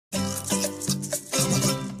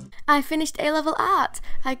I finished A-level art.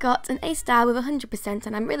 I got an A star with 100%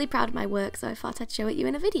 and I'm really proud of my work, so I thought I'd show it you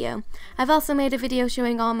in a video. I've also made a video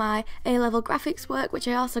showing all my A-level graphics work, which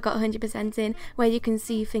I also got 100% in, where you can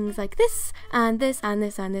see things like this, and this, and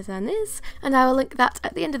this, and this, and this, and I will link that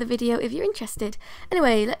at the end of the video if you're interested.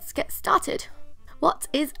 Anyway, let's get started. What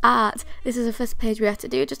is art? This is the first page we have to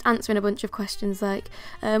do, just answering a bunch of questions like,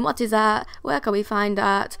 what is art? Where can we find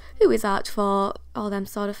art? Who is art for? All them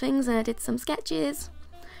sort of things, and I did some sketches.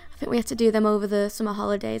 I think we have to do them over the summer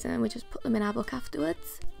holidays and then we just put them in our book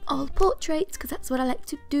afterwards. All portraits, because that's what I like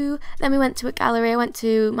to do. Then we went to a gallery. I went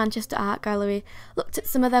to Manchester Art Gallery, looked at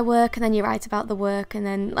some of their work, and then you write about the work, and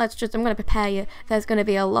then I'm going to prepare you. There's going to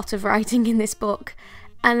be a lot of writing in this book.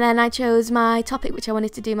 And then I chose my topic which I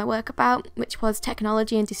wanted to do my work about, which was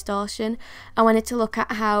technology and distortion. I wanted to look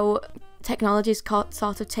at how technology's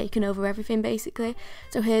sort of taken over everything, basically.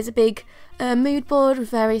 So here's a big mood board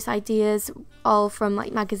with various ideas, all from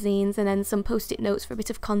like magazines, and then some post-it notes for a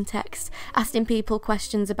bit of context, asking people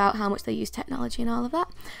questions about how much they use technology and all of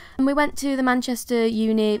that. And we went to the Manchester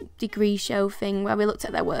Uni degree show thing where we looked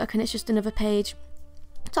at their work, and it's just another page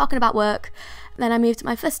talking about work. Then I moved to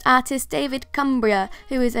my first artist, David Cumbria,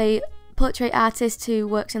 who is a portrait artist who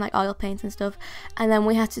works in like oil paint and stuff, and then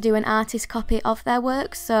we had to do an artist copy of their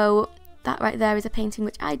work. So that right there is a painting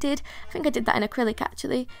which I did. I think I did that in acrylic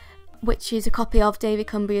actually, which is a copy of David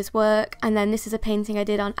Cumbria's work. And then this is a painting I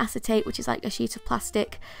did on acetate, which is like a sheet of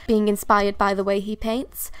plastic, being inspired by the way he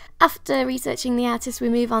paints. After researching the artist, we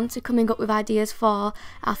move on to coming up with ideas for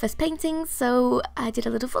our first paintings. So I did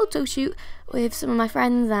a little photo shoot with some of my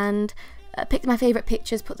friends and picked my favourite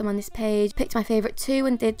pictures, put them on this page, picked my favourite two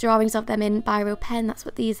and did drawings of them in biro pen. That's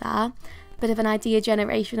what these are. Bit of an idea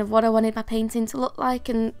generation of what I wanted my painting to look like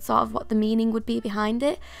and sort of what the meaning would be behind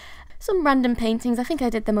it. Some random paintings, I think I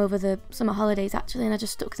did them over the summer holidays actually, and I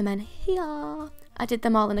just stuck them in here. I did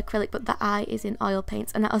them all in acrylic, but the eye is in oil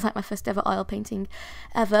paints, and that was like my first ever oil painting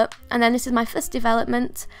ever. And then this is my first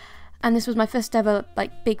development, and this was my first ever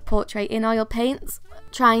like big portrait in oil paints,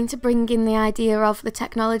 trying to bring in the idea of the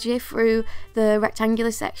technology through the rectangular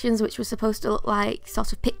sections, which were supposed to look like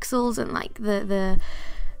sort of pixels and like the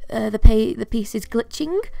piece is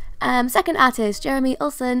glitching. Second artist, Jeremy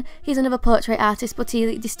Ilson. He's another portrait artist, but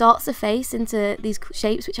he distorts the face into these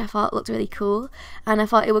shapes, which I thought looked really cool, and I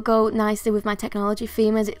thought it would go nicely with my technology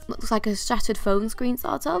theme, as it looks like a shattered phone screen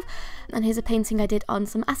sort of. And here's a painting I did on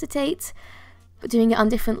some acetate, but doing it on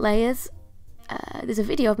different layers. There's a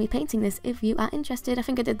video of me painting this if you are interested. I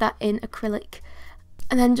think I did that in acrylic.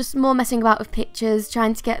 And then just more messing about with pictures,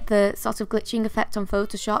 trying to get the sort of glitching effect on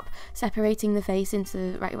Photoshop, separating the face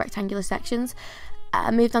into rectangular sections. I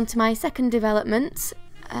moved on to my second development.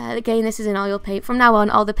 Again, this is in oil paint. From now on,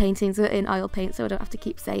 all the paintings are in oil paint, so I don't have to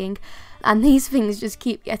keep saying. And these things just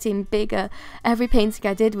keep getting bigger. Every painting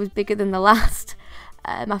I did was bigger than the last.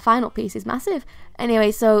 My final piece is massive.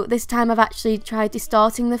 Anyway, so this time I've actually tried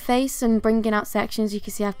distorting the face and bringing out sections. You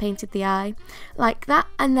can see I've painted the eye like that,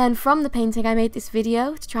 and then from the painting I made this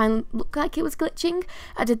video to try and look like it was glitching.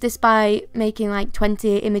 I did this by making like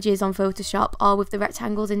 20 images on Photoshop, all with the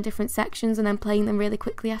rectangles in different sections, and then playing them really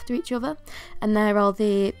quickly after each other. And they're all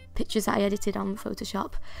the pictures that I edited on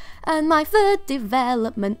Photoshop. And my third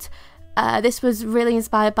development, this was really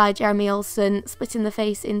inspired by Jeremy Olsen, splitting the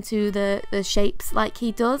face into the shapes like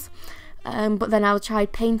he does, but then I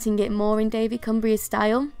tried painting it more in David Cumbria's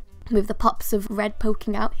style, with the pops of red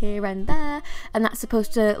poking out here and there, and that's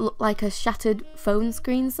supposed to look like a shattered phone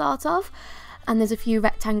screen sort of, and there's a few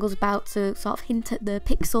rectangles about to sort of hint at the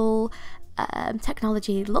pixel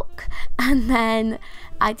technology look. And then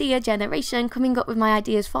idea generation, coming up with my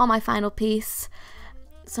ideas for my final piece.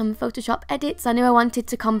 Some Photoshop edits. I knew I wanted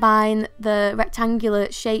to combine the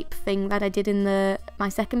rectangular shape thing that I did in my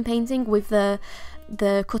second painting with the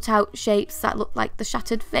cutout shapes that look like the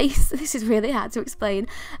shattered face. This is really hard to explain.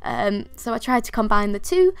 So I tried to combine the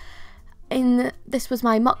two. This was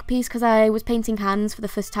my mock piece because I was painting hands for the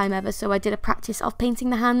first time ever, so I did a practice of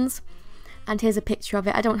painting the hands. And here's a picture of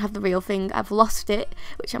it. I don't have the real thing, I've lost it,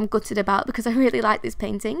 which I'm gutted about because I really like this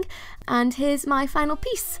painting. And here's my final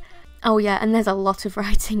piece. Oh yeah, and there's a lot of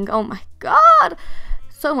writing. Oh my god!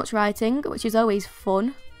 So much writing, which is always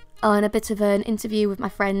fun. Oh, and a bit of an interview with my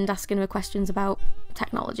friend, asking her questions about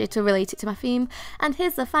technology to relate it to my theme. And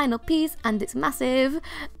here's the final piece, and it's massive.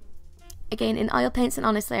 Again, in oil paints, and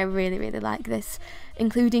honestly, I really, really like this.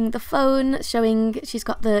 Including the phone, showing she's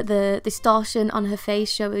got the distortion on her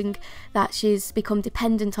face, showing that she's become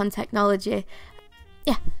dependent on technology.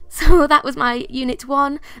 yeah, so that was my Unit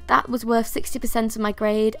 1, that was worth 60% of my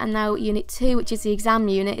grade, and now Unit 2, which is the exam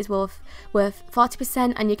unit, is worth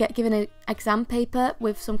 40%, and you get given an exam paper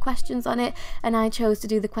with some questions on it, and I chose to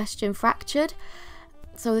do the question fractured.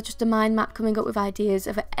 So it's just a mind map coming up with ideas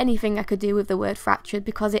of anything I could do with the word fractured,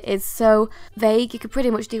 because it is so vague, you could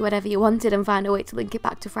pretty much do whatever you wanted and find a way to link it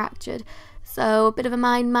back to fractured. So a bit of a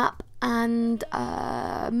mind map and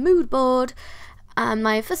a mood board. And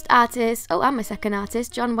my first artist, and my second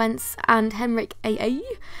artist, John Wentz and Henrik A.A.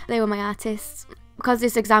 They were my artists. Because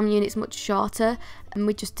this exam unit's much shorter, and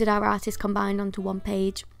we just did our artists combined onto one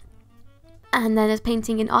page. And then there's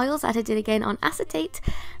painting in oils that I did again on acetate.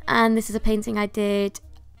 And this is a painting I did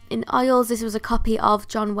in oils. This was a copy of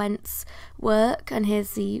John Wentz's work, and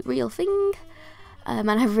here's the real thing.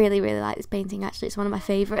 And I really, really like this painting, actually. It's one of my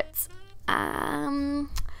favourites.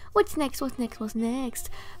 What's next?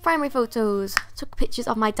 Primary photos. Took pictures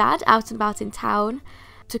of my dad out and about in town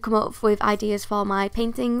to come up with ideas for my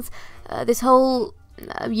paintings. This whole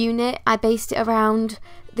unit, I based it around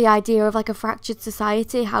the idea of like a fractured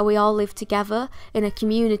society, how we all live together in a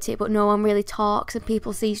community but no one really talks and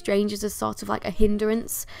people see strangers as sort of like a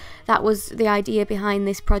hindrance. That was the idea behind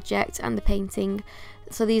this project and the painting.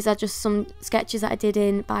 So these are just some sketches that I did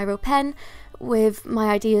in biro pen with my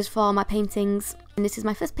ideas for my paintings. And this is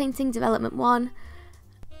my first painting, Development 1,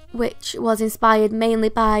 which was inspired mainly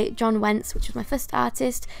by John Wentz, which was my first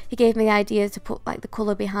artist. He gave me the idea to put like the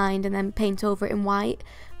colour behind and then paint over it in white,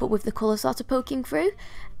 but with the colour sort of poking through.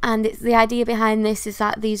 And it's the idea behind this is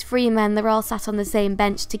that these three men, they're all sat on the same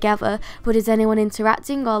bench together, but is anyone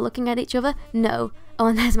interacting or looking at each other? No. Oh,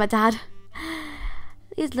 and there's my dad.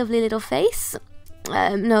 His lovely little face.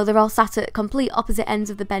 No, they're all sat at complete opposite ends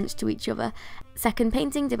of the bench to each other. Second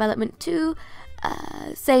painting, Development 2,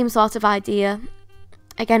 same sort of idea,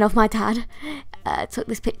 again of my dad. Took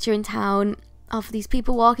this picture in town of these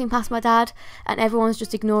people walking past my dad, and everyone's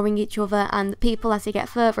just ignoring each other, and the people, as they get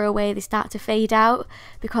further away, they start to fade out,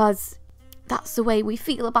 because that's the way we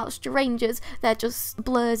feel about strangers. They're just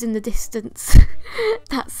blurs in the distance.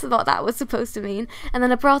 That's what that was supposed to mean. And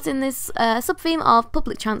then I brought in this sub-theme of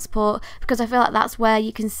public transport, because I feel like that's where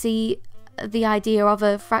you can see the idea of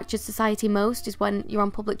a fractured society most, is when you're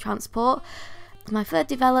on public transport. My third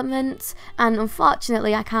development, and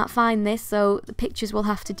unfortunately I can't find this, so the pictures will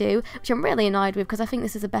have to do, which I'm really annoyed with because I think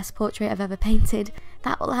this is the best portrait I've ever painted.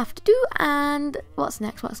 That will have to do. And what's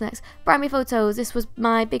next? Primary photos. This was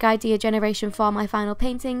my big idea generation for my final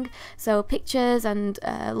painting, so pictures, and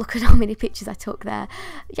look at how many pictures I took there.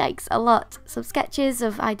 Yikes, a lot. Some sketches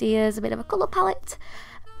of ideas, a bit of a colour palette,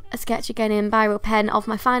 a sketch again in biro pen of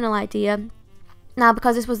my final idea. Now,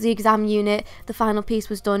 because this was the exam unit, the final piece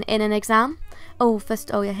was done in an exam.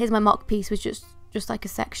 Here's my mock piece, which was just like a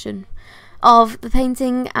section of the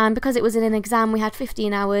painting, and because it was in an exam, we had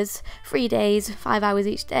 15 hours, 3 days, 5 hours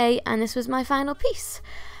each day, and this was my final piece.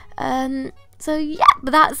 So yeah,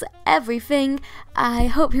 but that's everything. I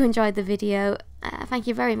hope you enjoyed the video. Thank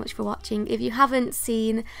you very much for watching. If you haven't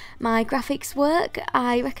seen my graphics work,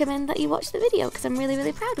 I recommend that you watch the video because I'm really,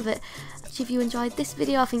 really proud of it. If you enjoyed this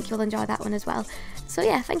video, I think you'll enjoy that one as well. So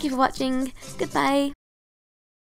yeah, thank you for watching. Goodbye.